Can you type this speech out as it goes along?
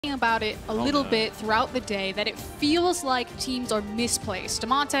about it a little bit throughout the day that it feels like teams are misplaced.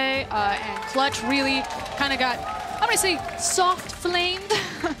 Damonte and Clutch really kind of got, I'm going to say, soft flamed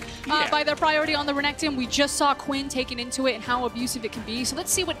by their priority on the Renekton. We just saw Quinn taken into it and how abusive it can be. So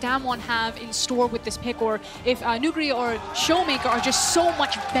let's see what DAMWON have in store with this pick, or if Nuguri or ShowMaker are just so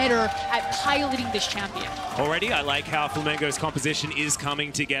much better at piloting this champion. Already, I like how Flamengo's composition is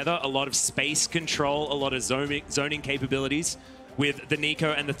coming together. A lot of space control, a lot of zoning capabilities with the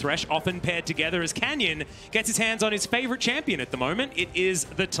Neeko and the Threhs, often paired together as Canyon gets his hands on his favorite champion at the moment. It is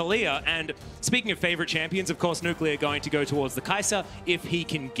the Taliyah. And speaking of favorite champions, of course, Nuclear going to go towards the Kaisa if he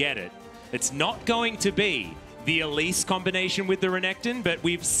can get it. It's not going to be the Elise combination with the Renekton, but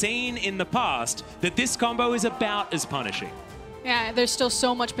we've seen in the past that this combo is about as punishing. Yeah, there's still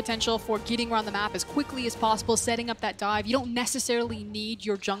so much potential for getting around the map as quickly as possible, setting up that dive. You don't necessarily need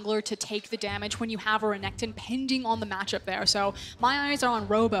your jungler to take the damage when you have a Renekton, pending on the matchup there. So my eyes are on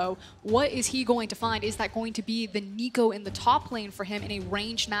Robo. What is he going to find? Is that going to be the Neeko in the top lane for him in a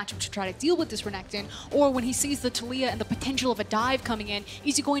ranged matchup to try to deal with this Renekton? Or when he sees the Taliyah and the potential of a dive coming in,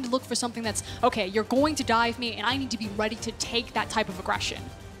 is he going to look for something that's, okay, you're going to dive me and I need to be ready to take that type of aggression?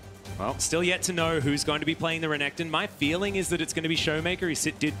 Well, still yet to know who's going to be playing the Renekton. My feeling is that it's going to be ShowMaker.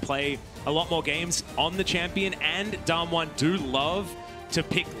 He did play a lot more games on the champion, and DAMWON do love to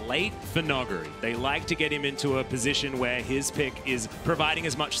pick late for Nuguri. They like to get him into a position where his pick is providing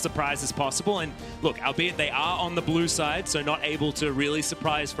as much surprise as possible. And look, albeit they are on the blue side, so not able to really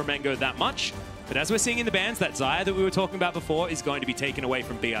surprise Flamengo that much. But as we're seeing in the bans, that Xayah that we were talking about before is going to be taken away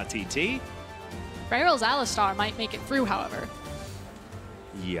from brTT. Beryl's Alistar might make it through, however.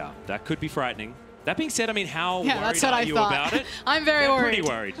 Yeah, that could be frightening. That being said, I mean, how worried are you about it? I'm very worried. They're pretty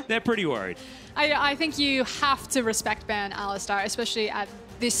worried. They're pretty worried. I think you have to respect ban Alistar, especially at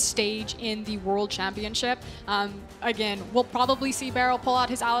this stage in the World Championship. Again, we'll probably see Beryl pull out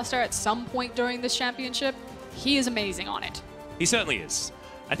his Alistar at some point during this championship. He is amazing on it. He certainly is.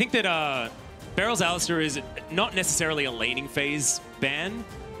 I think that Beryl's Alistar is not necessarily a laning phase ban.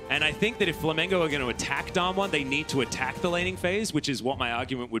 And I think that if Flamengo are going to attack DAMWON, they need to attack the laning phase, which is what my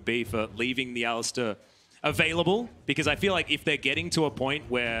argument would be for leaving the Alistar available. Because I feel like if they're getting to a point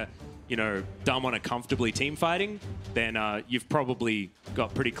where, you know, DAMWON are comfortably team fighting, then you've probably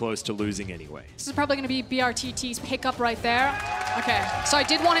got pretty close to losing anyway. This is probably going to be brTT's pickup right there. Okay, so I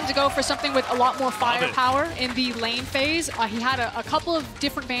did want him to go for something with a lot more firepower in the lane phase. He had a couple of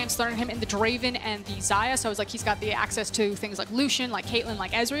different bans thrown at him in the Draven and the Xayah, so I was like, he's got the access to things like Lucian, like Caitlyn,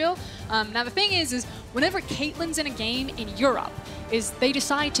 like Ezreal. Now the thing is whenever Caitlyn's in a game in Europe, they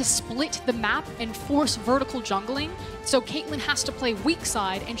decide to split the map and force vertical jungling. So Caitlyn has to play weak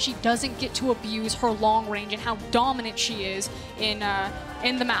side, and she doesn't get to abuse her long range and how dominant she is in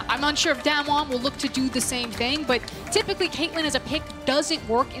the map. I'm unsure if DAMWON will look to do the same thing, but typically Caitlyn as a pick doesn't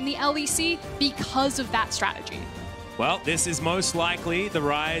work in the LEC because of that strategy. Well, this is most likely the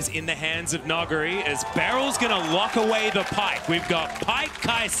Ryze in the hands of Nuguri, as Beryl's going to lock away the Pyke. We've got Pyke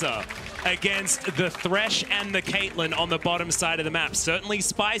Kaisa against the Threhs and the Caitlyn on the bottom side of the map. Certainly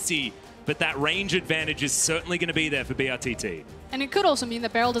spicy, but that range advantage is certainly going to be there for brTT. And it could also mean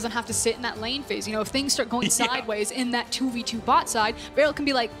that Beryl doesn't have to sit in that lane phase. You know, if things start going sideways in that 2v2 bot side, Beryl can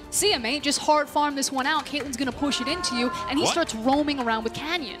be like, see ya, mate, just hard farm this one out. Caitlyn's going to push it into you, and he starts roaming around with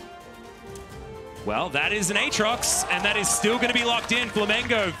Canyon. Well, that is an Aatrox, and that is still going to be locked in.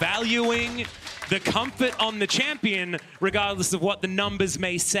 Flamengo valuing the comfort on the champion, regardless of what the numbers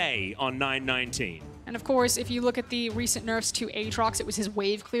may say on 919. And of course, if you look at the recent nerfs to Aatrox, it was his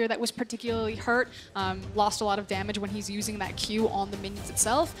wave clear that was particularly hurt. Lost a lot of damage when he's using that Q on the minions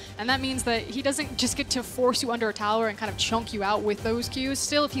itself. And that means that he doesn't just get to force you under a tower and kind of chunk you out with those Qs.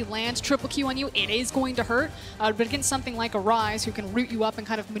 Still, if he lands triple Q on you, it is going to hurt. But against something like a Ryze who can root you up and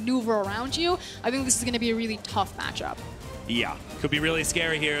kind of maneuver around you, I think this is going to be a really tough matchup. Yeah, could be really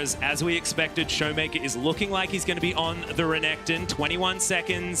scary here. As we expected, ShowMaker is looking like he's going to be on the Renekton. 21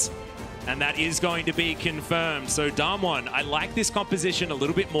 seconds. And that is going to be confirmed. So DAMWON, I like this composition a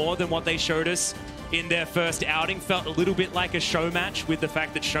little bit more than what they showed us in their first outing. Felt a little bit like a show match with the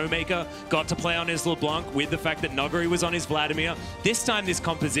fact that ShowMaker got to play on his LeBlanc, with the fact that Nuguri was on his Vladimir. This time, this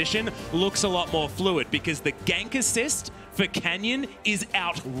composition looks a lot more fluid because the gank assist for Canyon is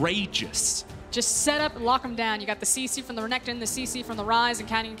outrageous. Just set up and lock him down. You got the CC from the Renekton, the CC from the Ryze, and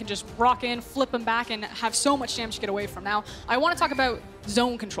Canyon can just rock in, flip him back, and have so much damage to get away from. Now, I want to talk about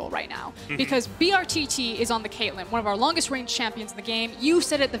zone control right now. Because brTT is on the Caitlyn, one of our longest range champions in the game. You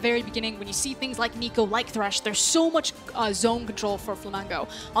said at the very beginning, when you see things like Neeko, like Threhs, there's so much zone control for Flamengo.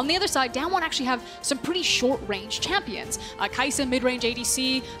 On the other side, DAMWON actually have some pretty short range champions. Kaisa mid-range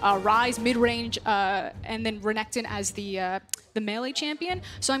ADC, Ryze mid-range, and then Renekton as the melee champion.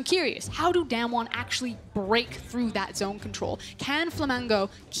 So I'm curious, how do DAMWON actually break through that zone control? Can Flamengo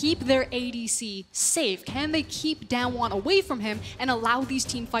keep their ADC safe? Can they keep DAMWON away from him and allow these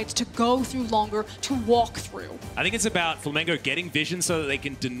team fights to go through longer, to walk through? I think it's about Flamengo getting vision so that they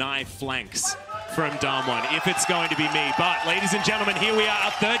can deny flanks from DAMWON, if it's going to be me. But ladies and gentlemen, here we are,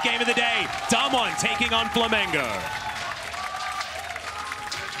 our third game of the day. DAMWON taking on Flamengo.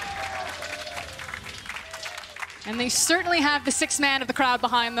 And they certainly have the sixth man of the crowd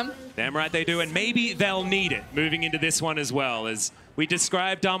behind them. Damn right they do, and maybe they'll need it moving into this one as well. As we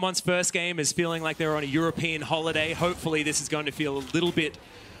described DAMWON's first game as feeling like they were on a European holiday, hopefully this is going to feel a little bit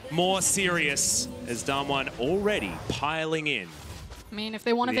more serious as DAMWON already piling in. I mean, if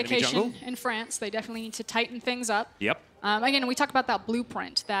they want a vacation in France, they definitely need to tighten things up. Yep. Again, we talk about that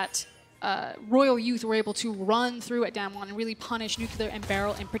blueprint that Royal Youth were able to run through at DAMWON and really punish Nuclear and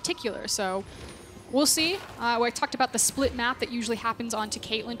Beryl in particular. So we'll see. I talked about the split map that usually happens onto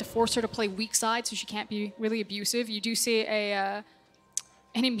Caitlyn to force her to play weak side so she can't be really abusive. You do see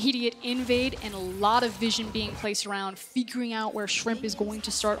an immediate invade and a lot of vision being placed around, figuring out where Shrimp is going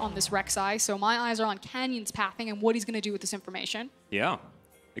to start on this Rek'Sai. So my eyes are on Canyon's pathing and what he's going to do with this information. Yeah.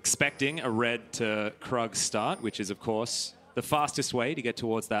 Expecting a red to Krug start, which is, of course, the fastest way to get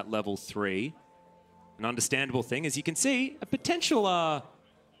towards that level 3. An understandable thing, as you can see, a potential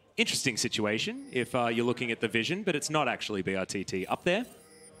interesting situation if you're looking at the vision, but it's not actually brTT up there.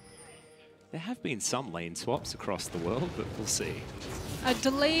 There have been some lane swaps across the world, but we'll see. A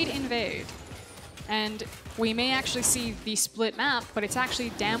delayed invade. And we may actually see the split map, but it's actually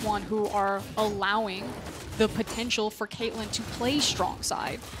DAMWON who are allowing the potential for Caitlyn to play strong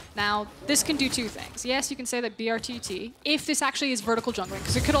side. Now, this can do two things. Yes, you can say that brTT, if this actually is vertical jungling,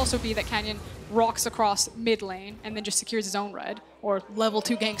 because it could also be that Canyon rocks across mid lane and then just secures his own red, or level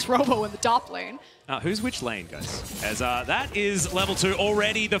 2 ganks Robo in the top lane. Who's which lane, guys? As that is level 2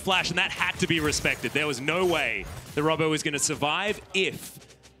 already, the flash, and that had to be respected. There was no way the Robo was going to survive if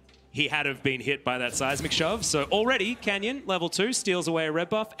he had have been hit by that seismic shove. So already, Canyon, level 2, steals away a red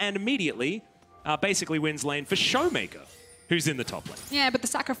buff, and immediately basically wins lane for ShowMaker, who's in the top lane. Yeah, but the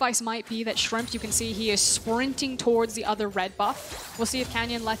sacrifice might be that Shrimp, you can see he is sprinting towards the other red buff. We'll see if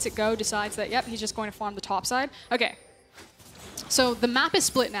Canyon lets it go, decides that, yep, he's just going to farm the top side. Okay. So the map is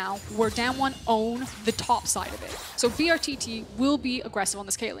split now, where DAMWON own the top side of it. So brTT will be aggressive on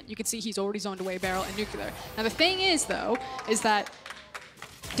this Caitlyn. You can see he's already zoned away Beryl and Nuclear. Now the thing is, though, is that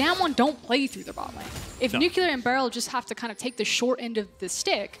DAMWON don't play through the bot lane. If Nuclear and Beryl just have to kind of take the short end of the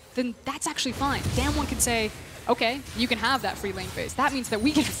stick, then that's actually fine. DAMWON can say, okay, you can have that free lane phase. That means that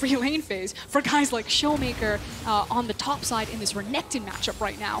we get a free lane phase for guys like ShowMaker on the top side in this Renekton matchup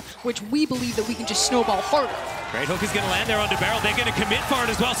right now, which we believe that we can just snowball harder. Great hook is going to land there onto Beryl. They're going to commit for it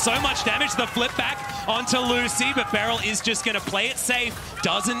as well. So much damage. The flip back onto Luci, but Beryl is just going to play it safe.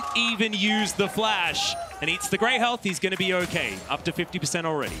 Doesn't even use the flash. And eats the grey health, he's going to be okay. Up to 50%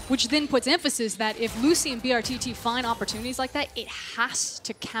 already. Which then puts emphasis that if Luci and brTT find opportunities like that, it has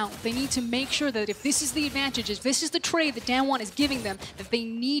to count. They need to make sure that if this is the advantage, if this is the trade that DAMWON is giving them, that they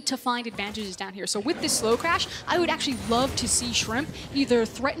need to find advantages down here. So with this slow crash, I would actually love to see Shrimp either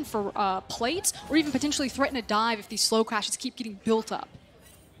threaten for plates or even potentially threaten a dive if these slow crashes keep getting built up.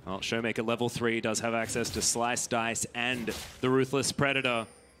 Well, ShowMaker level 3 does have access to Slice Dice and the Ruthless Predator,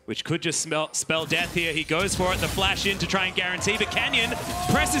 which could just spell death here. He goes for it, the flash in to try and guarantee, but Canyon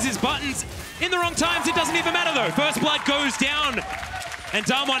presses his buttons in the wrong times. It doesn't even matter, though. First blood goes down, and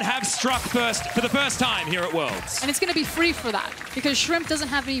DAMWON have struck first for the first time here at Worlds. And it's going to be free for that, because Shrimp doesn't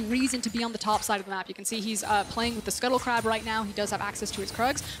have any reason to be on the top side of the map. You can see he's playing with the Scuttle Crab right now. He does have access to his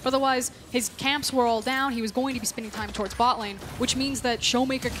Krugs. But otherwise, his camps were all down. He was going to be spending time towards bot lane, which means that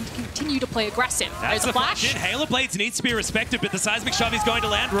ShowMaker can continue to play aggressive. That's the flash in. Halo Blades needs to be respected, but the seismic shove is going to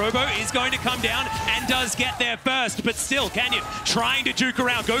land. Robo is going to come down and does get there first, but still, Canyon trying to juke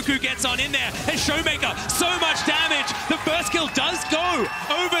around. Goku gets on in there, and ShowMaker, so much damage. The first kill does go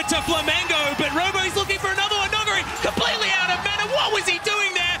over to Flamengo, but Robo is looking for another one. Nuguri completely out of mana. What was he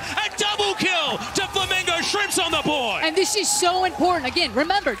doing there? A double kill to Flamengo. Shrimp's on the board. And This is so important. Again,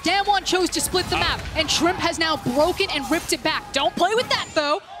 remember, DAMWON chose to split the map, and Shrimp has now broken and ripped it back. Don't play with that,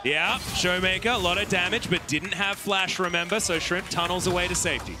 though. Yeah, ShowMaker, a lot of damage, but didn't have flash, remember, so Shrimp tunnels away to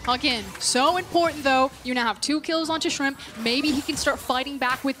safety. Again, so important, though. You now have 2 kills onto Shrimp. Maybe he can start fighting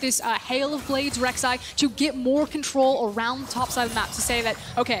back with this Hail of Blades Rek'Sai to get more control around the top side of the map to say that,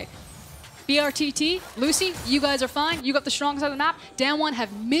 okay, brTT, Luci, you guys are fine. You got the strong side of the map. DAMWON have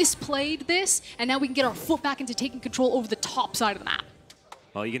misplayed this, and now we can get our foot back into taking control over the top side of the map.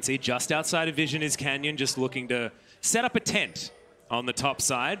 Well, you can see just outside of vision is Canyon, just looking to set up a tent on the top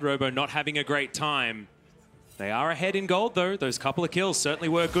side. Robo not having a great time. They are ahead in gold, though. Those couple of kills certainly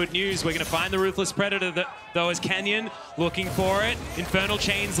were good news. We're going to find the Ruthless Predator, though, as Canyon looking for it. Infernal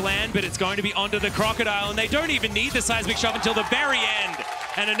Chains land, but it's going to be onto the Crocodile, and they don't even need the Seismic Shove until the very end.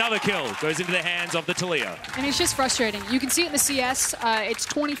 And another kill goes into the hands of the Taliyah. And it's just frustrating. You can see it in the CS. It's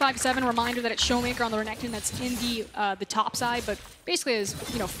 25-7. Reminder that it's ShowMaker on the Renekton that's in the top side, but basically is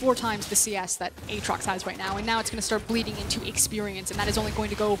 4 times the CS that Aatrox has right now. And now it's going to start bleeding into experience, and that is only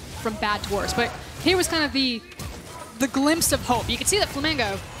going to go from bad to worse. But here was kind of the glimpse of hope. You can see that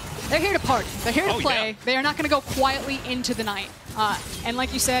Flamengo, they're here to party. They're here to play. Yeah. They are not going to go quietly into the night. And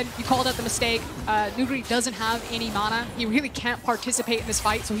like you said, you called out the mistake. Nuguri doesn't have any mana. He really can't participate in this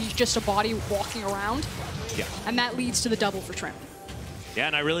fight, so he's just a body walking around. Yeah. And that leads to the double for Shrimp. Yeah,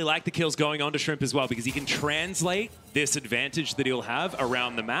 and I really like the kills going on to Shrimp as well, because he can translate this advantage that he'll have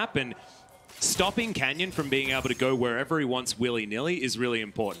around the map, and stopping Canyon from being able to go wherever he wants willy-nilly is really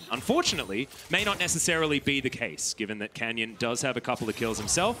important. Unfortunately, may not necessarily be the case, given that Canyon does have a couple of kills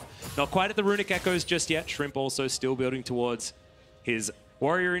himself. Not quite at the Runic Echoes just yet. Shrimp also still building towards his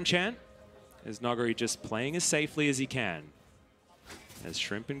Warrior Enchant, as Nuguri just playing as safely as he can. As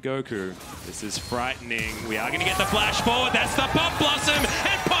Shrimp and Goku, this is frightening. We are going to get the flash forward. That's the Pop Blossom,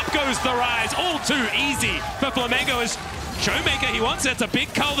 and pop goes the Ryze. All too easy for Flamengo as ShowMaker, he wants it. It's a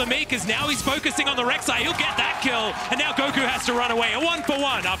big call to me, because now he's focusing on the Rek'Sai. He'll get that kill, and now Goku has to run away. A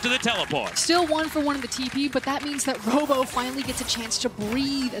 1-for-1 after the teleport. Still 1-for-1 in the TP, but that means that Robo finally gets a chance to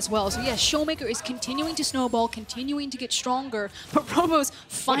breathe as well. So yes, ShowMaker is continuing to snowball, continuing to get stronger, but Robo's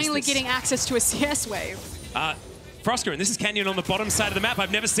finally getting access to a CS wave. Froskurinn, this is Canyon on the bottom side of the map.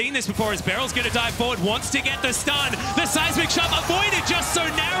 I've never seen this before as Beryl's going to dive forward, wants to get the stun. The Seismic Shove avoided just so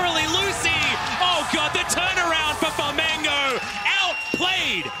narrowly. Luci! Oh god, the turnaround for Flamengo!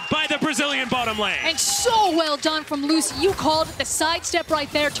 Outplayed by the Brazilian bottom lane. And so well done from Luci. You called it, the sidestep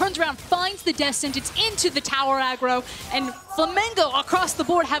right there. Turns around, finds the death sentence into the tower aggro, and Flamengo across the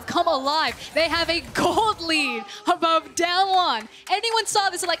board have come alive. They have a gold lead above DAMWON. Anyone saw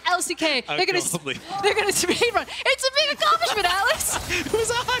this like LCK, they're gonna speedrun. It's a big accomplishment, Alex. It was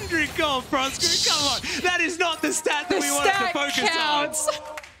 100 gold, Froskurinn. Come on, that is not the stat that we wanted to focus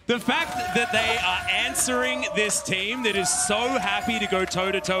on. The fact that they are answering this team that is so happy to go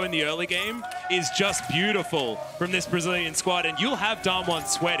toe-to-toe in the early game is just beautiful from this Brazilian squad. And you'll have DAMWON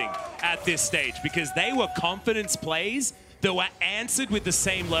sweating at this stage, because they were confidence plays that were answered with the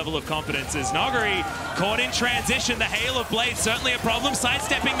same level of confidence as Nuguri. Caught in transition, the Hail of Blades certainly a problem.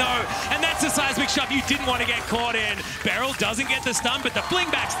 Sidestepping though, and that's a Seismic Shove you didn't want to get caught in. Beryl doesn't get the stun, but the fling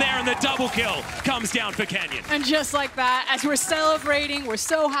back's there, and the double kill comes down for Canyon. And just like that, as we're celebrating, we're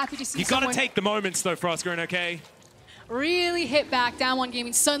so happy to see you gotta take the moments though, Froskurinn, okay? Really hit back. DAMWON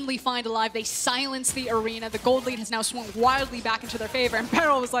Gaming suddenly find alive. They silence the arena. The gold lead has now swung wildly back into their favor, and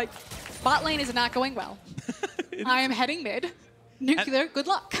Beryl was like, bot lane is not going well. I am heading mid. Nuclear, good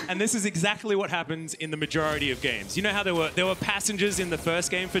luck. And this is exactly what happens in the majority of games. You know how there were passengers in the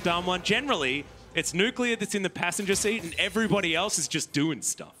first game for DAMWON? Generally, it's Nuclear that's in the passenger seat, and everybody else is just doing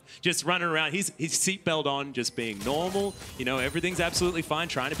stuff. Just running around. He's seatbelt on, just being normal. You know, everything's absolutely fine,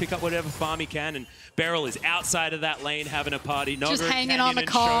 trying to pick up whatever farm he can. And Beryl is outside of that lane having a party. Just hanging on the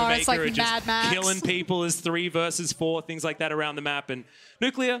car. It's like Mad Max. Killing people as 3 versus 4, things like that around the map. And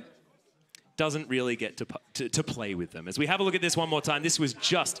Nuclear doesn't really get to play with them. As we have a look at this one more time, this was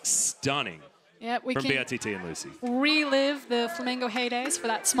just stunning. Yeah, we from can brTT and Luci. Relive the Flamengo heydays for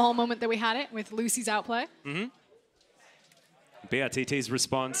that small moment that we had it with Luci's outplay. brTT's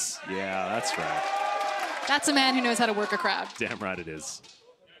response, yeah, that's right. That's a man who knows how to work a crowd. Damn right it is.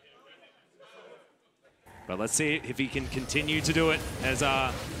 But let's see if he can continue to do it as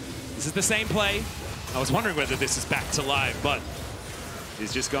this is the same play. I was wondering whether this is back to live, but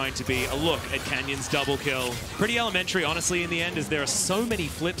is just going to be a look at Canyon's double kill. Pretty elementary, honestly, in the end, as there are so many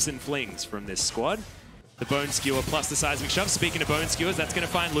flips and flings from this squad. The Bone Skewer plus the Seismic Shove. Speaking of Bone Skewers, that's going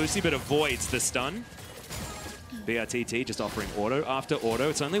to find Luci, but avoids the stun. brTT just offering auto after auto.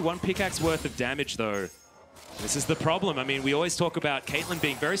 It's only 1 pickaxe worth of damage, though, This is the problem. I mean, we always talk about Caitlyn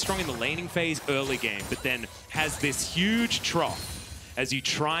being very strong in the laning phase early game, but then has this huge trough as you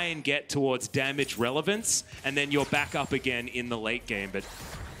try and get towards damage relevance, and then you're back up again in the late game. But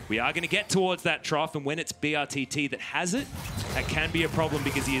we are going to get towards that trough, and when it's brTT that has it, that can be a problem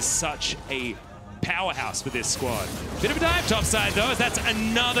because he is such a powerhouse for this squad. Bit of a dive topside though, as that's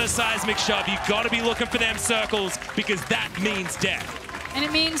another seismic shove. You've got to be looking for them circles because that means death. And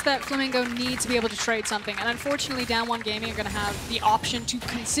it means that Flamengo needs to be able to trade something. And unfortunately, DAMWON Gaming are going to have the option to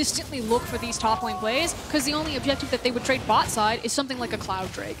consistently look for these top lane plays because the only objective that they would trade bot side is something like a Cloud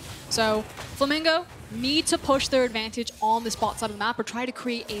Drake. So Flamengo need to push their advantage on this bot side of the map or try to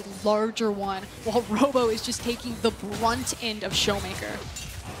create a larger one while Robo is just taking the brunt end of ShowMaker.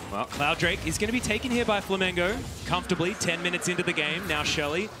 Well, Cloud Drake is going to be taken here by Flamengo comfortably, 10 minutes into the game. Now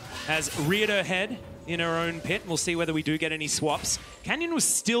Shelly has reared her head in her own pit. We'll see whether we do get any swaps. Canyon was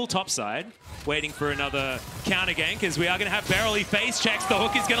still topside, waiting for another counter gank, as we are going to have Beryl. He face checks, the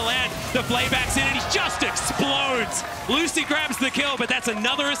hook is going to land, the flayback's in, and he just explodes. Luci grabs the kill, but that's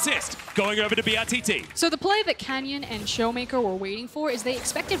another assist going over to brTT. So the play that Canyon and ShowMaker were waiting for is they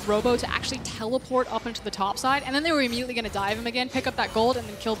expected Robo to actually teleport up into the top side, and then they were immediately going to dive him again, pick up that gold, and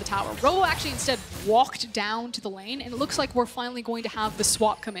then kill the tower. Robo actually instead walked down to the lane, and it looks like we're finally going to have the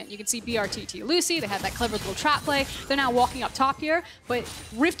swap come in. You can see brTT Luci, they had that clever little trap play. They're now walking up top here, but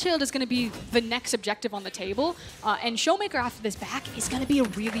Rift-Tailed is going to be the next objective on the table, and ShowMaker after this back is going to be a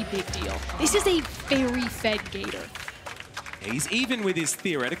really big deal. This is a very fed Gator. He's even with his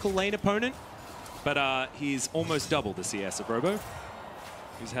theoretical lane opponent, but he's almost double the CS of Robo.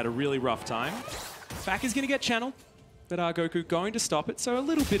 He's had a really rough time. Back is going to get channeled, but Goku going to stop it, so a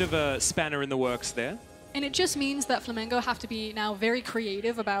little bit of a spanner in the works there. And it just means that Flamengo have to be now very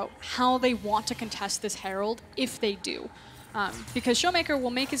creative about how they want to contest this Herald if they do. Because ShowMaker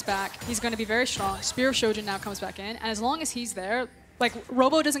will make his back, he's going to be very strong. Spear of Shojin now comes back in, and as long as he's there, like,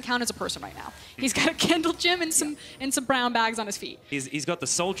 Robo doesn't count as a person right now. He's got a Kindle Gem and some brown bags on his feet. He's got the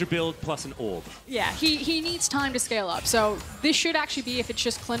soldier build plus an orb. Yeah, he needs time to scale up. So this should actually be, if it's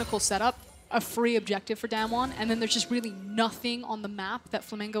just clinical setup, a free objective for DAMWON, and then there's just really nothing on the map that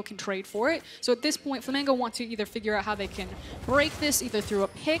Flamengo can trade for it. So at this point, Flamengo want to either figure out how they can break this either through a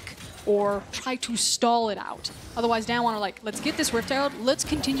pick or try to stall it out. Otherwise, DAMWON are like, let's get this Rift-Tailed, let's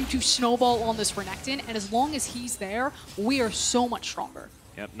continue to snowball on this Renekton, and as long as he's there, we are so much stronger.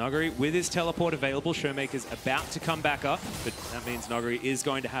 Yep, Nuguri with his teleport available. ShowMaker's about to come back up, but that means Nuguri is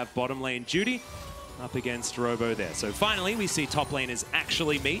going to have bottom lane duty up against Robo there. So finally, we see top laners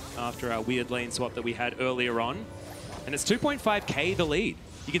actually meet after our weird lane swap that we had earlier on. And it's 2.5k the lead.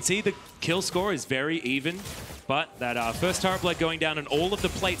 You can see the kill score is very even, but that first turret blood going down and all of the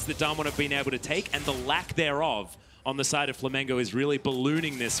plates that DAMWON have been able to take and the lack thereof on the side of Flamengo is really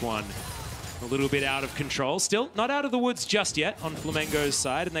ballooning this one a little bit out of control. Still not out of the woods just yet on Flamengo's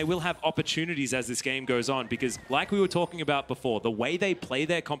side, and they will have opportunities as this game goes on because, like we were talking about before, the way they play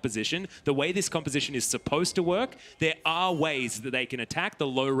their composition, the way this composition is supposed to work, there are ways that they can attack the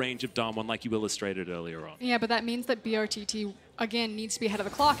low range of DAMWON like you illustrated earlier on. Yeah, but that means that brTT, again, needs to be ahead of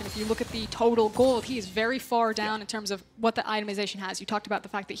the clock. And if you look at the total gold, he is very far down in terms of what the itemization has. You talked about the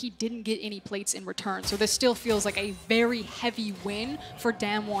fact that he didn't get any plates in return. So this still feels like a very heavy win for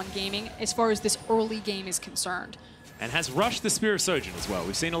DAMWON Gaming as far as this early game is concerned. And has rushed the Spear of Shojin as well.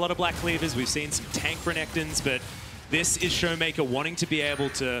 We've seen a lot of Black Cleavers, we've seen some tank Renektons, but this is ShowMaker wanting to be able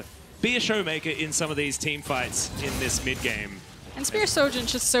to be a ShowMaker in some of these team fights in this mid game. And Spear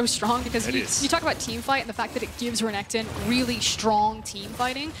Shojin's just so strong because you talk about team fight and the fact that it gives Renekton really strong team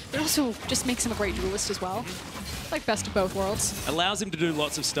fighting, but also just makes him a great duelist as well. Like best of both worlds. Allows him to do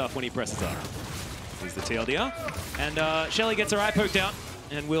lots of stuff when he presses up. Here's the TLDR. And Shelly gets her eye poked out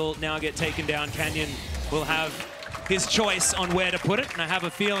and will now get taken down. Canyon will have his choice on where to put it, and I have a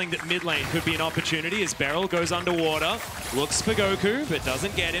feeling that mid lane could be an opportunity as Beryl goes underwater, looks for Goku, but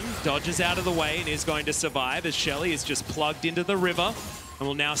doesn't get him, dodges out of the way and is going to survive as Shelly is just plugged into the river and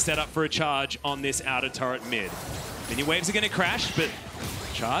will now set up for a charge on this outer turret mid. Minion waves are going to crash, but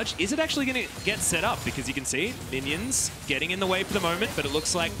charge, is it actually going to get set up? Because you can see minions getting in the way for the moment, but it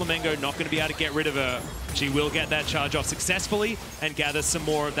looks like Flamengo not going to be able to get rid of her. She will get that charge off successfully and gather some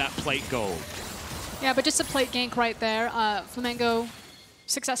more of that plate gold. Yeah, but just a plate gank right there. Flamengo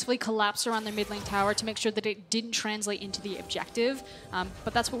successfully collapsed around their mid lane tower to make sure that it didn't translate into the objective.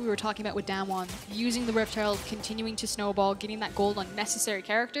 But that's what we were talking about with DAMWON. Using the Rift-Tailed, continuing to snowball, getting that gold on necessary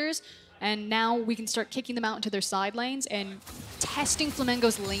characters. And now we can start kicking them out into their side lanes and testing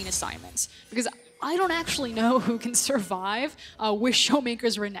Flamengo's lane assignments. Because I don't actually know who can survive with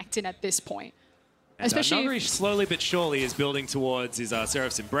ShowMaker's Renekton at this point. And Nuguri slowly but surely is building towards his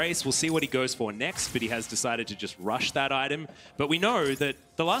Seraph's Embrace. We'll see what he goes for next, but he has decided to just rush that item. But we know that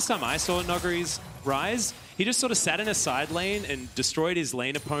the last time I saw Nuguri's Ryze, he just sort of sat in a side lane and destroyed his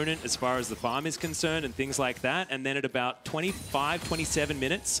lane opponent as far as the farm is concerned and things like that. And then at about 25, 27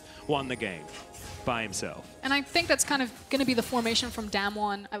 minutes, won the game by himself. And I think that's kind of going to be the formation from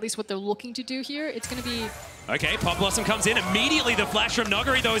DAMWON, at least what they're looking to do here. It's going to be... Okay, Pop Blossom comes in. Immediately the flash from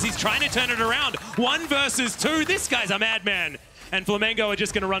Nuguri, though, as he's trying to turn it around. 1 versus 2. This guy's a madman. And Flamengo are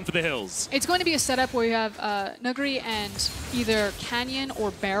just going to run for the hills. It's going to be a setup where you have Nuguri and either Canyon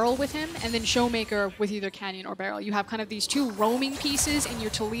or Beryl with him, and then ShowMaker with either Canyon or Beryl. You have kind of these 2 roaming pieces in your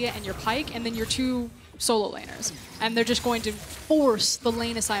Taliyah and your Pyke, and then your 2 solo laners. And they're just going to force the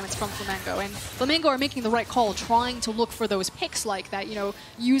lane assignments from Flamengo. And Flamengo are making the right call, trying to look for those picks like that, you know,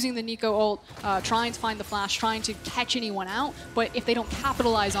 using the Neeko ult, trying to find the flash, trying to catch anyone out. But if they don't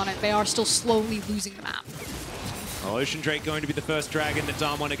capitalize on it, they are still slowly losing the map. Well, Ocean Drake going to be the first dragon that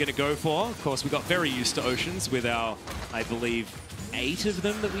DAMWON are going to go for. Of course, we got very used to Oceans with our, I believe, 8 of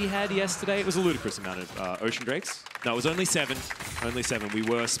them that we had yesterday. It was a ludicrous amount of Ocean Drakes. No, it was only 7. Only 7. We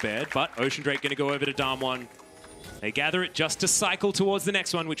were spared, but Ocean Drake going to go over to DAMWON. They gather it just to cycle towards the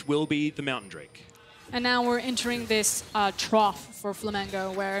next one, which will be the Mountain Drake. And now we're entering this trough for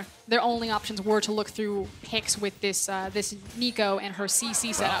Flamengo, where their only options were to look through picks with this this Neeko and her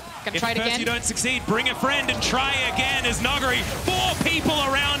CC setup. Gonna try it again. If you don't succeed, bring a friend and try again as Nuguri, 4 people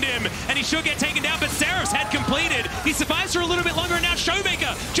around him, and he should get taken down, but Seraph's had completed. He survives for a little bit longer, and now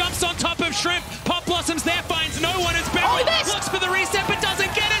ShowMaker jumps on top of Shrimp. Pop Blossoms there, finds no one as Beryl looks for the reset, but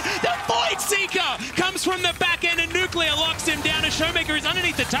doesn't get it. The Void Seeker comes from the back end, and Nuclear locks him down as ShowMaker is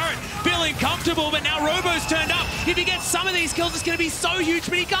underneath the turret, feeling comfortable, but now Robo's turned up. If he gets some of these kills, it's going to be so huge,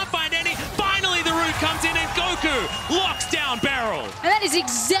 but he can't find any. Finally, the root comes in, and Goku locks down Beryl. And that is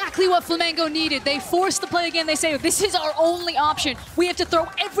exactly what Flamengo needed. They force the play again. They say, this is our only option. We have to throw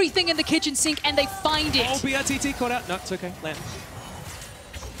everything in the kitchen sink, and they find it. Oh, brTT caught out. No, it's okay. Land.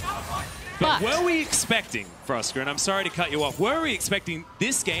 But were we expecting, Froskurinn, I'm sorry to cut you off, were we expecting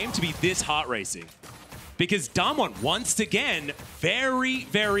this game to be this heart racing? Because DAMWON, once again, very,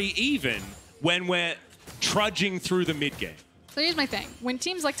 very even when we're trudging through the mid game. So here's my thing. When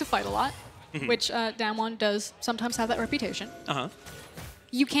teams like to fight a lot, which DAMWON does sometimes have that reputation,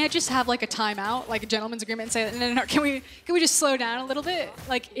 you can't just have like a timeout, like a gentleman's agreement, and say, no, can we just slow down a little bit?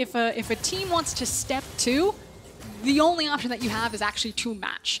 Like if a team wants to step 2, the only option that you have is actually to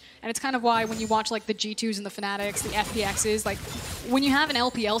match. And it's kind of why when you watch like the G2s and the Fnatics, the FPXs, like when you have an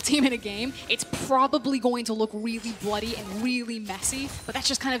LPL team in a game, it's probably going to look really bloody and really messy, but that's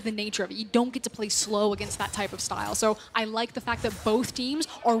just kind of the nature of it. You don't get to play slow against that type of style. So I like the fact that both teams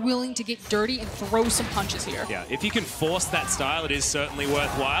are willing to get dirty and throw some punches here. Yeah, if you can force that style, it is certainly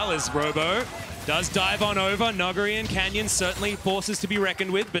worthwhile, as Robo does dive on over. Nuguri and Canyon certainly forces to be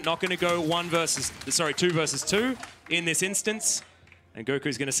reckoned with, but not going to go 2 versus 2 in this instance. And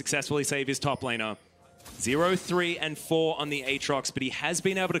Goku's going to successfully save his top laner. 0, 3, and 4 on the Aatrox, but he has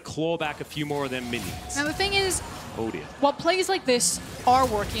been able to claw back a few more of them minions. Now the thing is, oh dear, while plays like this are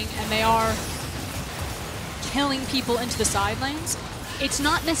working and they are killing people into the side lanes, it's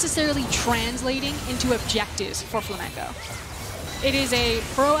not necessarily translating into objectives for Flamengo. It is a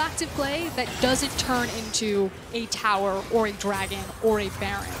proactive play that doesn't turn into a tower or a dragon or a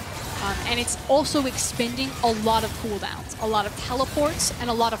baron. And it's also expending a lot of cooldowns, a lot of teleports,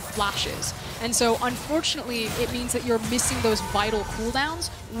 and a lot of flashes. And so, unfortunately, it means that you're missing those vital cooldowns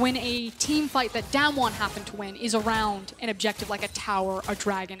when a team fight that DAMWON happened to win is around an objective like a tower, a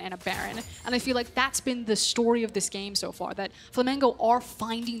dragon, and a baron. And I feel like that's been the story of this game so far, that Flamengo are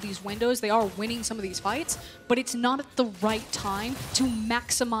finding these windows, they are winning some of these fights, but it's not at the right time to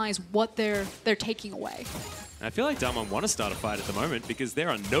maximize what they're taking away. I feel like DAMWON want to start a fight at the moment because there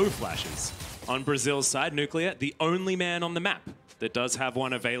are no flashes. On Brazil's side, Nuclear, the only man on the map that does have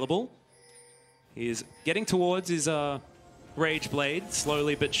one available. He is getting towards his Rage Blade,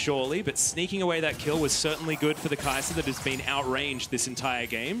 slowly but surely, but sneaking away that kill was certainly good for the Kaisa that has been outranged this entire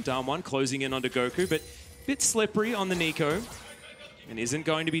game. DAMWON closing in onto Goku, but a bit slippery on the Neeko, and isn't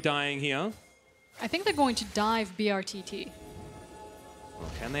going to be dying here. I think they're going to dive brTT. Well,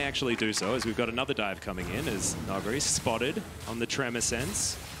 can they actually do so, as we've got another dive coming in, as Nuguri spotted on the Tremor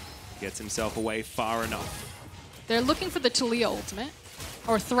Sense. Gets himself away far enough. They're looking for the Taliyah ultimate,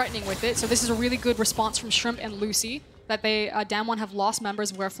 or threatening with it, so this is a really good response from Shrimp and Luci, that they, DAMWON have lost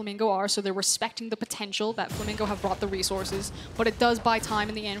members where Flamengo are, so they're respecting the potential that Flamengo have brought the resources, but it does buy time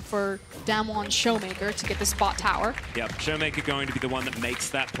in the end for DAMWON's ShowMaker to get the spot tower. Yep, ShowMaker going to be the one that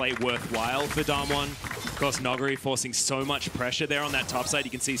makes that play worthwhile for DAMWON. course, Nuguri forcing so much pressure there on that top side.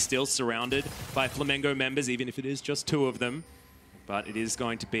 You can see still surrounded by Flamengo members, even if it is just 2 of them. But it is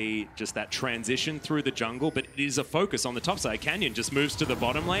going to be just that transition through the jungle, but it is a focus on the top side. Canyon just moves to the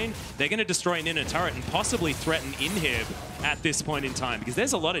bottom lane. They're going to destroy an inner turret and possibly threaten inhib at this point in time, because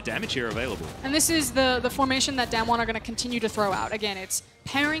there's a lot of damage here available. And this is the formation that DAMWON are going to continue to throw out. Again, it's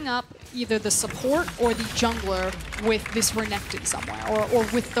pairing up either the support or the jungler with this Renekton somewhere, or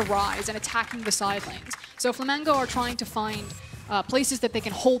with the Ryze and attacking the side lanes. So Flamengo are trying to find places that they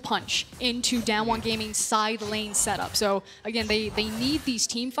can hole punch into DAMWON Gaming's side lane setup. So again, they need these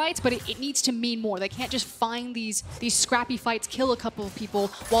team fights, but it needs to mean more. They can't just find these scrappy fights, kill a couple of people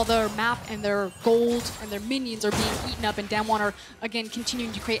while their map and their gold and their minions are being eaten up, and DAMWON are, again,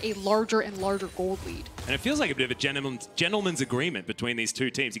 continuing to create a larger and larger gold lead. And it feels like a bit of a gentleman's agreement between these 2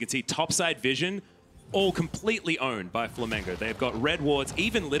 teams. You can see topside vision all completely owned by Flamengo. They've got red wards,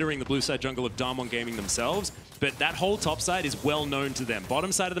 even littering the blue side jungle of DAMWON Gaming themselves, but that whole top side is well known to them.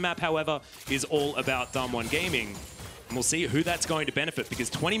 Bottom side of the map, however, is all about DAMWON Gaming. And we'll see who that's going to benefit, because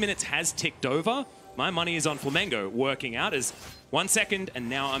 20 minutes has ticked over. My money is on Flamengo working out as 1 second, and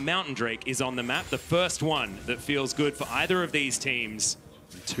now a Mountain Drake is on the map. The first one that feels good for either of these teams.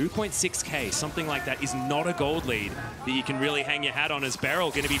 2.6k, something like that, is not a gold lead that you can really hang your hat on, as Beryl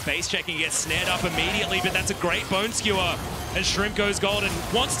going to be face checking, gets snared up immediately, but that's a great bone skewer as Shrimp goes gold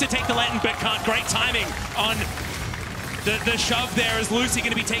and wants to take the Lenten, but can't. Great timing on the shove there, as Luci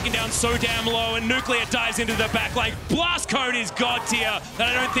going to be taken down so damn low, and Nuclear dives into the back line. Blast Cone is god tier, and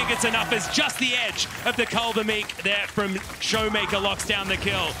I don't think it's enough, as just the edge of the Culvermeek there from ShowMaker locks down the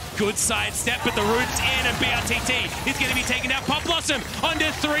kill. Good side step, but the root's in, and brTT is going to be taken down. Pop Blossom under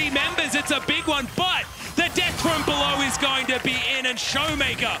 3 members. It's a big one, but the death from below is going to be in, and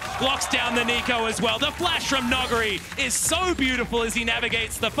ShowMaker locks down the Neeko as well. The flash from Nuguri is so beautiful as he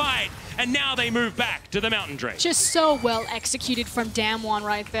navigates the fight, and now they move back to the Mountain Drake. Just so well executed from DAMWON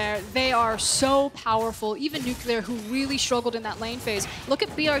right there. They are so powerful. Even Nuclear, who really struggled in that lane phase. Look at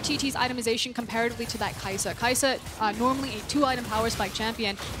brTT's itemization comparatively to that Kaisa. Kaisa, normally a 2-item power spike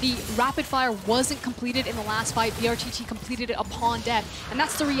champion. The rapid fire wasn't completed in the last fight. brTT completed it upon death. And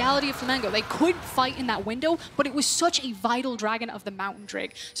that's the reality of Flamengo. They could fight in that window, but it was such a vital dragon of the Mountain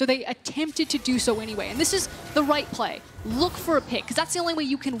Drake. So they attempted to do so anyway. And this is the right play. Look for a pick, because that's the only way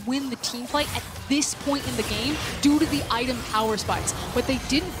you can win the team fight at this point in the game due to the item power spikes. But they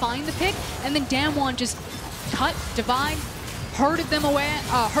didn't find the pick, and then DAMWON just cut, divide, herded them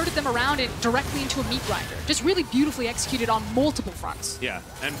around and directly into a meat grinder. Just really beautifully executed on multiple fronts. Yeah,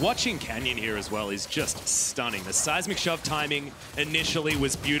 and watching Canyon here as well is just stunning. The seismic shove timing initially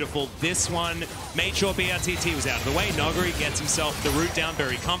was beautiful. This one made sure brTT was out of the way. Nuguri gets himself the root down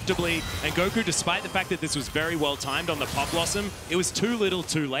very comfortably, and Goku, despite the fact that this was very well timed on the Pop Blossom, it was too little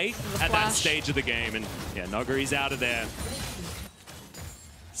too late at that stage of the game, and yeah, Nuguri's out of there.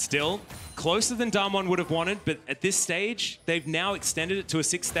 Still closer than DAMWON would have wanted, but at this stage, they've now extended it to a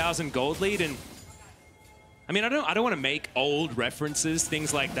 6,000 gold lead. And I mean, I don't want to make old references,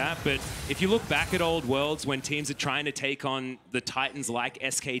 things like that, but if you look back at old worlds when teams are trying to take on the titans like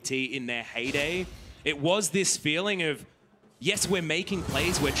SKT in their heyday, it was this feeling of, yes, we're making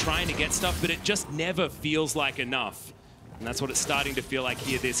plays, we're trying to get stuff, but it just never feels like enough. And that's what it's starting to feel like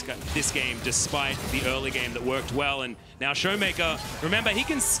here this game, despite the early game that worked well. And now ShowMaker, remember, he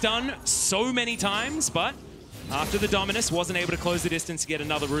can stun so many times, but after the Dominus, wasn't able to close the distance to get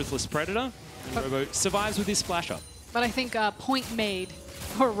another Ruthless Predator. And Robo survives with his splash up. But I think point made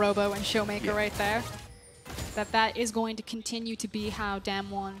for Robo and ShowMaker right there. That is going to continue to be how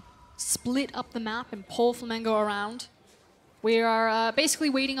DAMWON split up the map and pull Flamengo around. We are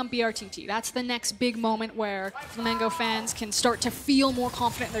basically waiting on brTT. That's the next big moment where Flamengo fans can start to feel more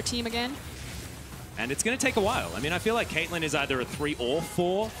confident in their team again. And it's going to take a while. I mean, I feel like Caitlyn is either a 3 or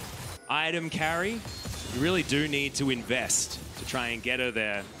 4 item carry. You really do need to invest to try and get her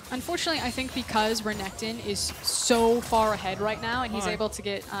there. Unfortunately, I think because Renekton is so far ahead right now, and he's able to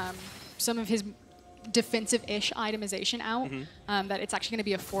get some of his defensive-ish itemization out, that it's actually going to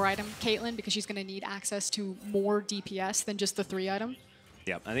be a 4-item Caitlyn, because she's going to need access to more DPS than just the 3-item.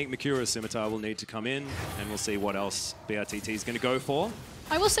 Yeah, I think Mikura's Scimitar will need to come in, and we'll see what else brTT is going to go for.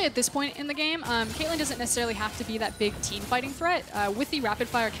 I will say at this point in the game, Caitlyn doesn't necessarily have to be that big team fighting threat. With the rapid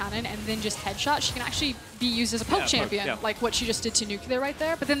fire cannon and then just headshot, she can actually be used as a poke champion, like what she just did to Nuclear right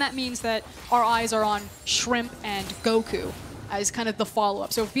there. But then that means that our eyes are on Shrimp and Goku as kind of the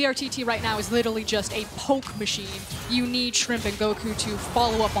follow-up. So if brTT right now is literally just a poke machine, you need Shrimp and Goku to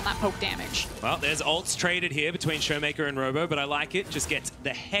follow up on that poke damage. Well, there's ults traded here between ShowMaker and Robo, but I like it. Just gets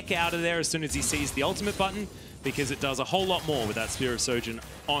the heck out of there as soon as he sees the ultimate button, because it does a whole lot more with that Spear of Sojourn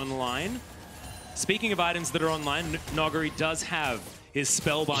online. Speaking of items that are online, Nuguri does have his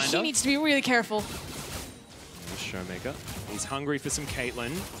Spellbinder. He needs to be really careful. ShowMaker. He's hungry for some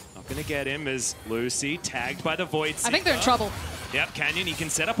Caitlyn. Not going to get him as Luci tagged by the Void Seeker. I think they're in trouble. Yep, Canyon, he can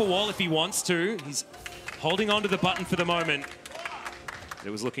set up a wall if he wants to. He's holding on to the button for the moment. It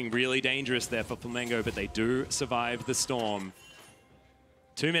was looking really dangerous there for Flamengo, but they do survive the storm.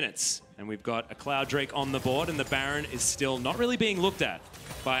 2 minutes, and we've got a Cloud Drake on the board, and the Baron is still not really being looked at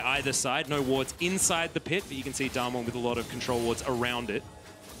by either side. No wards inside the pit, but you can see DAMWON with a lot of control wards around it.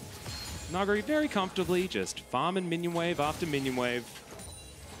 Nuguri very comfortably just farming minion wave after minion wave.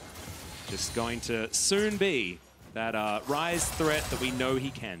 Just going to soon be that Ryze threat that we know he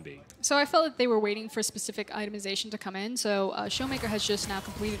can be. So I felt that they were waiting for specific itemization to come in. So ShowMaker has just now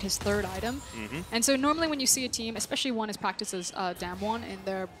completed his 3rd item. And so normally when you see a team, especially one as practices DAMWON in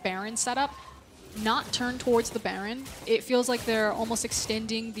their Baron setup, not turn towards the Baron, it feels like they're almost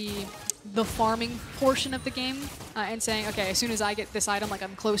extending the farming portion of the game and saying, okay, as soon as I get this item, like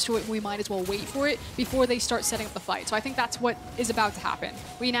I'm close to it, we might as well wait for it before they start setting up the fight. So I think that's what is about to happen.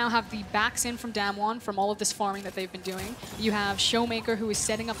 We now have the backs in from DAMWON from all of this farming that they've been doing. You have ShowMaker, who is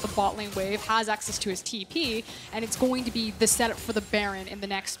setting up the bot lane wave, has access to his TP, and it's going to be the setup for the Baron in the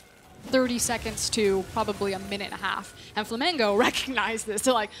next 30 seconds to probably a minute and a half. And Flamengo recognized this.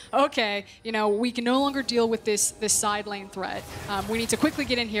 They're like, okay, you know, we can no longer deal with this side lane threat. We need to quickly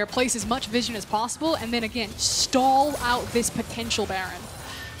get in here, place as much vision as possible, and then again, stall out this potential Baron.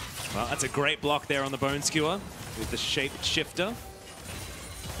 Well, that's a great block there on the Bone Skewer with the Shape Shifter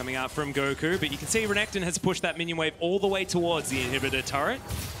coming out from Goku. But you can see Renekton has pushed that minion wave all the way towards the inhibitor turret.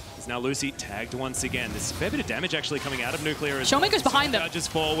 It's now Luci tagged once again. There's a fair bit of damage actually coming out of Nuclear as ShowMaker's well. behind them. Judges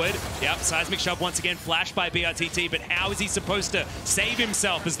forward. Yep, Seismic Shove once again, flashed by brTT, but how is he supposed to save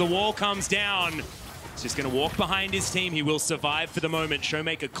himself as the wall comes down? He's just going to walk behind his team. He will survive for the moment.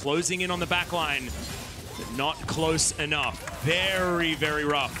 ShowMaker closing in on the back line, but not close enough. Very, very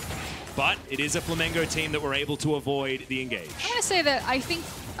rough. But it is a Flamengo team that were able to avoid the engage. I'm going to say that I think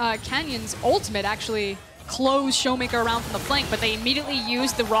Canyon's ultimate actually close ShowMaker around from the flank, but they immediately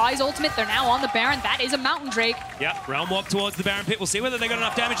used the Ryze ultimate. They're now on the Baron. That is a Mountain Drake. Yep, Realm Walk towards the Baron pit. We'll see whether they got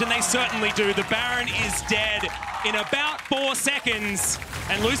enough damage, and they certainly do. The Baron is dead in about 4 seconds.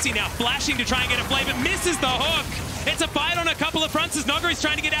 And Luci now flashing to try and get a play, but misses the hook. It's a fight on a couple of fronts as Nuguri's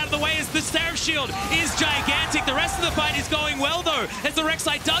trying to get out of the way as the Seraph Shield is gigantic. The rest of the fight is going well, though, as the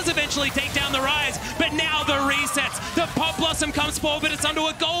Rek'Sai does eventually take down the Ryze. But now the resets. The Pop Blossom comes forward, but it's under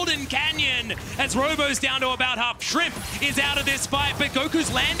a Golden Canyon as Robo's down to about half. Shrimp is out of this fight, but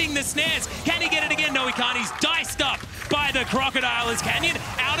Goku's landing the snares. Can he get it again? No, he can't. He's diced up by the Crocodile as Canyon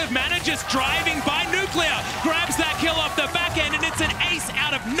out of mana, just driving by Nuclear. Grabs that kill off the back end, and it's an ace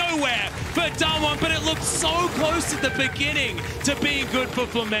out of nowhere for DAMWON, but it looked so close at the beginning to being good for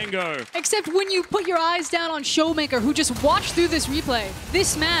Flamengo. Except when you put your eyes down on ShowMaker, who just watched through this replay,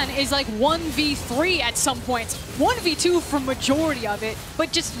 this man is like 1v3 at some points, 1v2 for majority of it,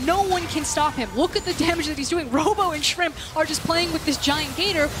 but just no one can stop him. Look at the damage that he's doing. Robo and Shrimp are just playing with this giant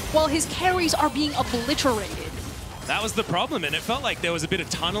gator while his carries are being obliterated. That was the problem, and it felt like there was a bit of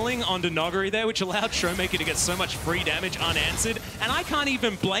tunneling onto Nuguri there, which allowed ShowMaker to get so much free damage unanswered. And I can't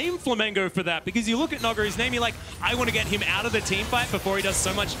even blame Flamengo for that, because you look at Nuguri's name, you're like, I want to get him out of the team fight before he does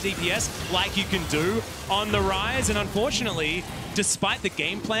so much DPS like you can do on the Ryze. And unfortunately, despite the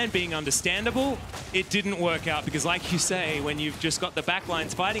game plan being understandable, it didn't work out, because like you say, when you've just got the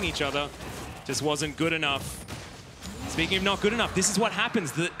backlines fighting each other, just wasn't good enough. Speaking of not good enough, this is what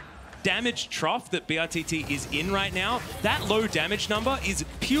happens. The damage trough that brTT is in right now, that low damage number is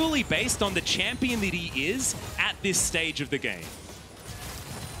purely based on the champion that he is at this stage of the game.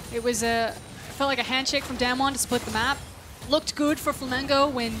 It was felt like a handshake from DAMWON to split the map. Looked good for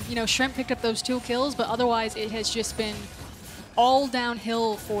Flamengo when, you know, Shrimp picked up those 2 kills, but otherwise it has just been all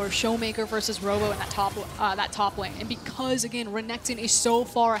downhill for ShowMaker versus Robo in that top lane. And because, again, Renekton is so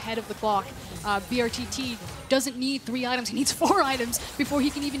far ahead of the clock, brTT doesn't need 3 items, he needs 4 items before he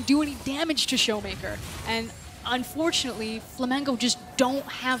can even do any damage to ShowMaker. And unfortunately, Flamengo just don't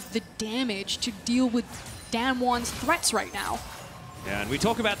have the damage to deal with DAMWON's threats right now. Yeah, and we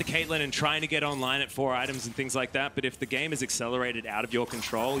talk about the Caitlyn and trying to get online at 4 items and things like that, but if the game is accelerated out of your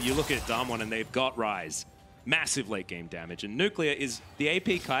control, you look at DAMWON and they've got Ryze. Massive late game damage, and Nuclear is the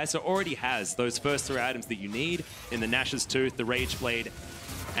AP Kaisa already has those first 3 items that you need in the Nash's Tooth, the Rage Blade,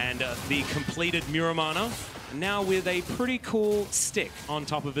 and the completed Muramana. Now with a pretty cool stick on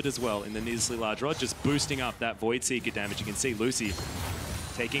top of it as well in the needlessly large rod, just boosting up that Void Seeker damage. You can see Luci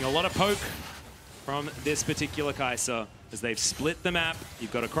taking a lot of poke from this particular Kaisa. as they've split the map.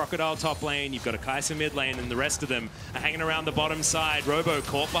 You've got a Crocodile top lane, you've got a Kaisa mid lane, and the rest of them are hanging around the bottom side. Robo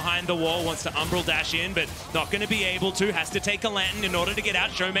caught behind the wall, wants to Umbral dash in, but not going to be able to. Has to take a lantern in order to get out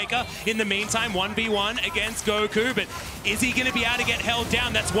ShowMaker. In the meantime, 1v1 against Goku, but is he going to be able to get held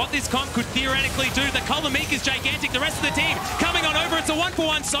down? That's what this comp could theoretically do. The color meek is gigantic. The rest of the team coming on over. It's a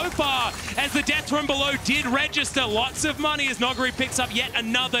 1-for-1 so far, as the death from below did register. Lots of money as Nuguri picks up yet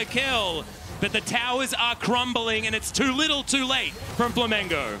another kill. But the towers are crumbling, and it's too little too late from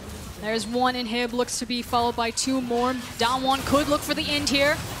Flamengo. There's one inhib, looks to be followed by 2 more. DAMWON could look for the end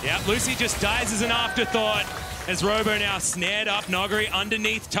here. Yeah, Luci just dies as an afterthought. As Robo now snared up Nuguri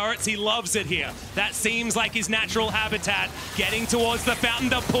underneath turrets. He loves it here. That seems like his natural habitat. Getting towards the fountain,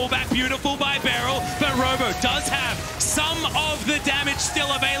 the pullback beautiful by Beryl, but Robo does have some of the damage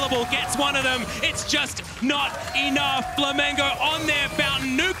still available. Gets one of them. It's just not enough. Flamengo on their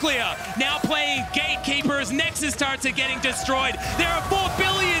fountain. Nuclear now playing gatekeeper as Nexus turrets are getting destroyed. There are 4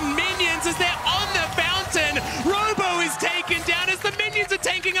 billion minions as they're on the fountain. Robo is taken down as the minions are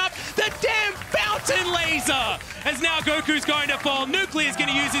taking up the damn fountain laser. As now Goku's going to fall. Nuclear's going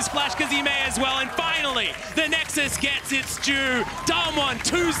to use his flash because he may as well. And finally, the Nexus gets its due. DAMWON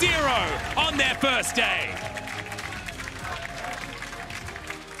 2-0 on their first day.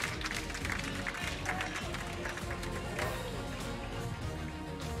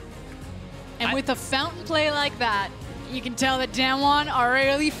 And with a fountain play like that, you can tell that DAMWON are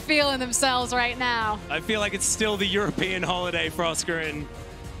really feeling themselves right now. I feel like it's still the European holiday, Froskurinn.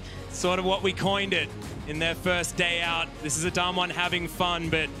 Sort of what we coined it in their first day out. This is a DAMWON having fun,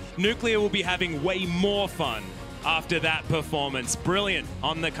 but Nuclear will be having way more fun after that performance. Brilliant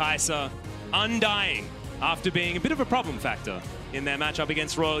on the Kaisa. Undying after being a bit of a problem factor in their matchup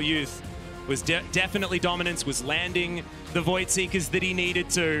against Royal Youth. Was definitely dominance, was landing the Void Seekers that he needed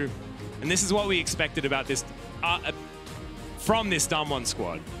to. And this is what we expected about this, from this DAMWON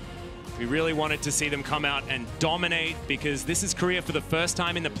squad. We really wanted to see them come out and dominate, because this is Korea for the first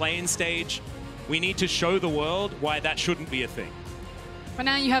time in the play-in stage. We need to show the world why that shouldn't be a thing. But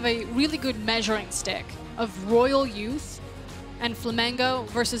now you have a really good measuring stick of Royal Youth and Flamengo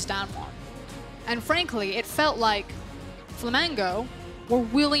versus DAMWON. And frankly, it felt like Flamengo were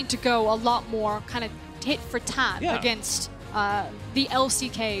willing to go a lot more kind of tit for tat against the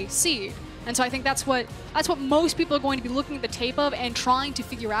LCK seed. And so I think that's what most people are going to be looking at the tape of and trying to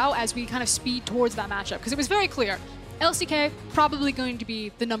figure out as we kind of speed towards that matchup. Because it was very clear, LCK probably going to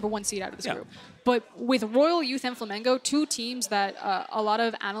be the #1 seed out of this group. But with Royal Youth and Flamengo, 2 teams that a lot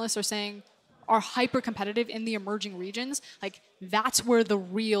of analysts are saying are hyper competitive in the emerging regions, like that's where the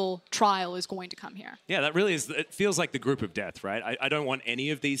real trial is going to come here. Yeah, that really is, it feels like the group of death, right? I don't want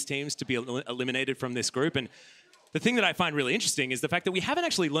any of these teams to be eliminated from this group. And the thing that I find really interesting is the fact that we haven't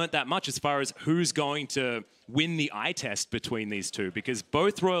actually learnt that much as far as who's going to win the eye test between these two, because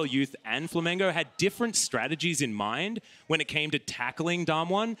both Royal Youth and Flamengo had different strategies in mind when it came to tackling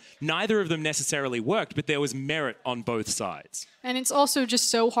DAMWON. Neither of them necessarily worked, but there was merit on both sides. And it's also just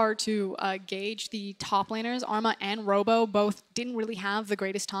so hard to gauge the top laners. Arma and Robo both didn't really have the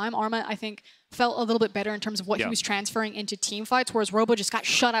greatest time. Arma, I think, felt a little bit better in terms of what he was transferring into team fights, whereas Robo just got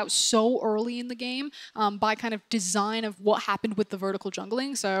shut out so early in the game by kind of design of what happened with the vertical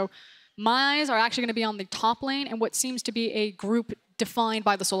jungling. So my eyes are actually going to be on the top lane and what seems to be a group defined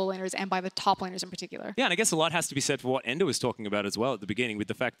by the solo laners and by the top laners in particular. Yeah, and I guess a lot has to be said for what Ender was talking about as well at the beginning, with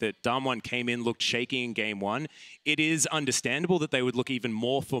the fact that DAMWON came in, looked shaky in game 1. It is understandable that they would look even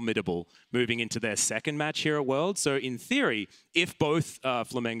more formidable moving into their second match here at Worlds. So in theory, if both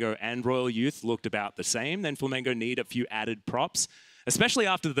Flamengo and Royal Youth looked about the same, then Flamengo need a few added props, especially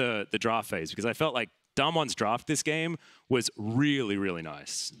after the draft phase, because I felt like DAMWON's draft this game was really, really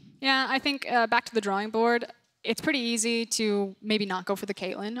nice. Yeah, I think back to the drawing board, it's pretty easy to maybe not go for the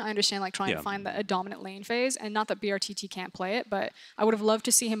Caitlyn. I understand like trying to find a dominant lane phase, and not that brTT can't play it, but I would have loved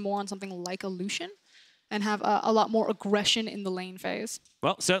to see him more on something like a Lucian and have a lot more aggression in the lane phase.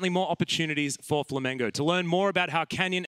 Well, certainly more opportunities for Flamengo. To learn more about how Canyon